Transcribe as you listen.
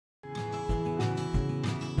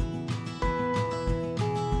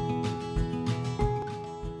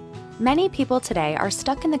Many people today are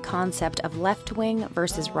stuck in the concept of left-wing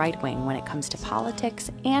versus right-wing when it comes to politics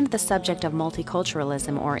and the subject of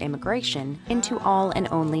multiculturalism or immigration into all and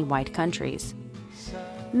only white countries.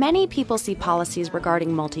 Many people see policies regarding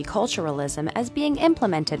multiculturalism as being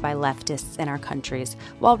implemented by leftists in our countries,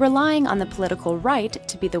 while relying on the political right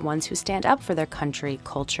to be the ones who stand up for their country,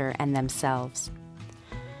 culture, and themselves.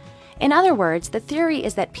 In other words, the theory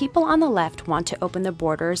is that people on the left want to open the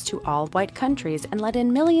borders to all white countries and let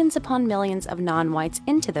in millions upon millions of non-whites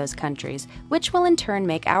into those countries, which will in turn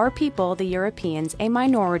make our people, the Europeans, a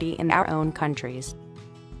minority in our own countries.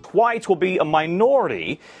 Whites will be a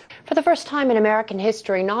minority. For the first time in American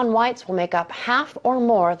history, non-whites will make up half or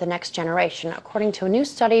more of the next generation, according to a new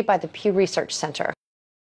study by the Pew Research Center.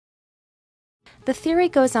 The theory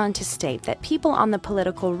goes on to state that people on the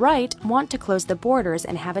political right want to close the borders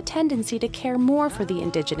and have a tendency to care more for the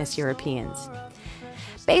indigenous Europeans.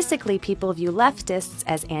 Basically, people view leftists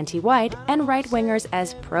as anti-white and right-wingers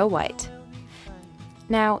as pro-white.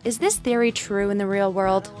 Now, is this theory true in the real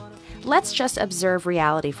world? Let's just observe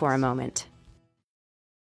reality for a moment.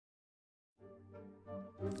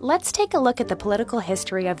 Let's take a look at the political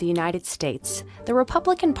history of the United States. The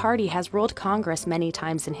Republican Party has ruled Congress many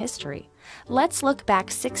times in history. Let's look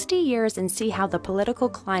back 60 years and see how the political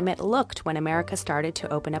climate looked when America started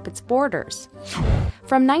to open up its borders.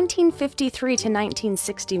 From 1953 to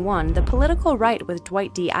 1961, the political right with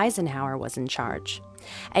Dwight D. Eisenhower was in charge.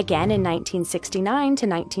 Again in 1969 to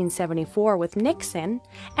 1974 with Nixon,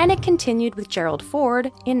 and it continued with Gerald Ford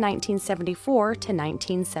in 1974 to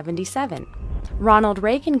 1977. Ronald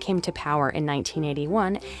Reagan came to power in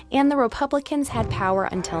 1981, and the Republicans had power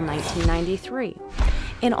until 1993.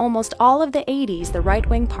 In almost all of the 80s, the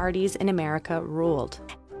right-wing parties in America ruled.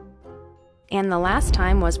 And the last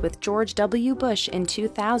time was with George W. Bush in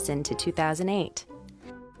 2000 to 2008.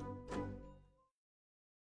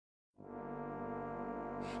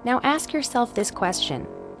 Now ask yourself this question: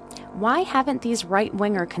 why haven't these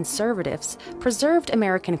right-winger conservatives preserved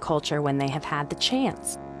American culture when they have had the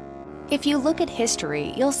chance? If you look at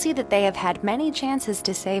history, you'll see that they have had many chances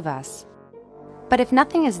to save us. But if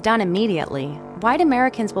nothing is done immediately, white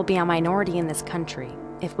Americans will be a minority in this country,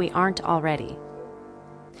 if we aren't already.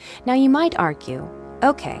 Now you might argue,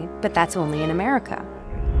 okay, but that's only in America.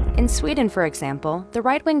 In Sweden, for example, the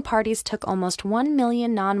right-wing parties took almost 1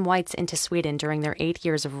 million non-whites into Sweden during their 8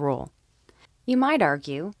 years of rule. You might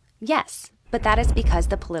argue, yes, but that is because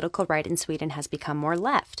the political right in Sweden has become more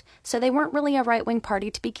left, so they weren't really a right-wing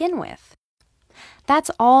party to begin with.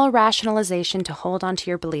 That's all rationalization to hold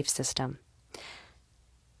onto your belief system.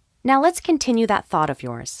 Now let's continue that thought of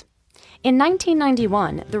yours. In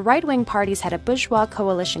 1991, the right-wing parties had a bourgeois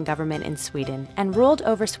coalition government in Sweden and ruled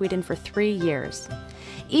over Sweden for 3 years.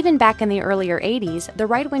 Even back in the earlier 80s, the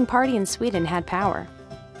right-wing party in Sweden had power.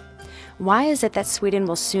 Why is it that Sweden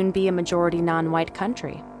will soon be a majority non-white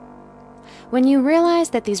country? When you realize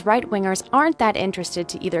that these right-wingers aren't that interested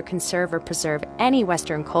to either conserve or preserve any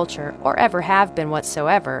Western culture, or ever have been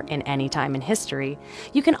whatsoever in any time in history,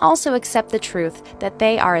 you can also accept the truth that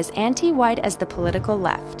they are as anti-white as the political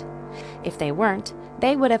left. If they weren't,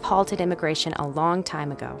 they would have halted immigration a long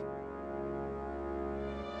time ago.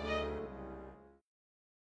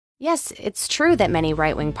 Yes, it's true that many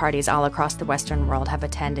right-wing parties all across the Western world have a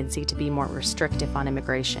tendency to be more restrictive on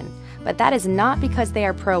immigration, but that is not because they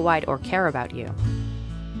are pro-white or care about you.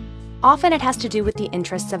 Often it has to do with the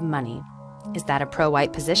interests of money. Is that a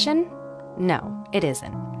pro-white position? No, it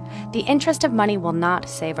isn't. The interest of money will not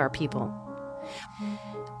save our people.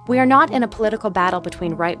 We are not in a political battle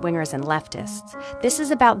between right-wingers and leftists. This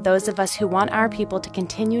is about those of us who want our people to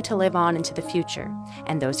continue to live on into the future,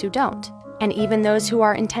 and those who don't, and even those who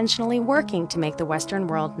are intentionally working to make the Western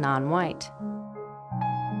world non-white.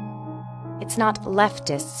 It's not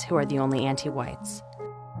leftists who are the only anti-whites.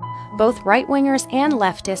 Both right-wingers and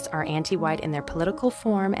leftists are anti-white in their political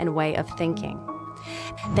form and way of thinking.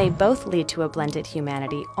 They both lead to a blended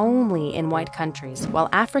humanity only in white countries, while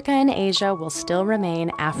Africa and Asia will still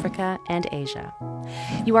remain Africa and Asia.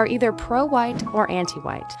 You are either pro-white or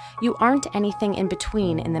anti-white. You aren't anything in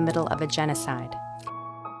between in the middle of a genocide.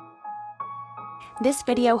 This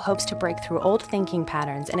video hopes to break through old thinking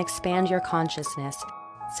patterns and expand your consciousness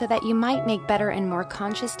so that you might make better and more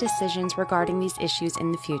conscious decisions regarding these issues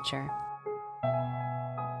in the future.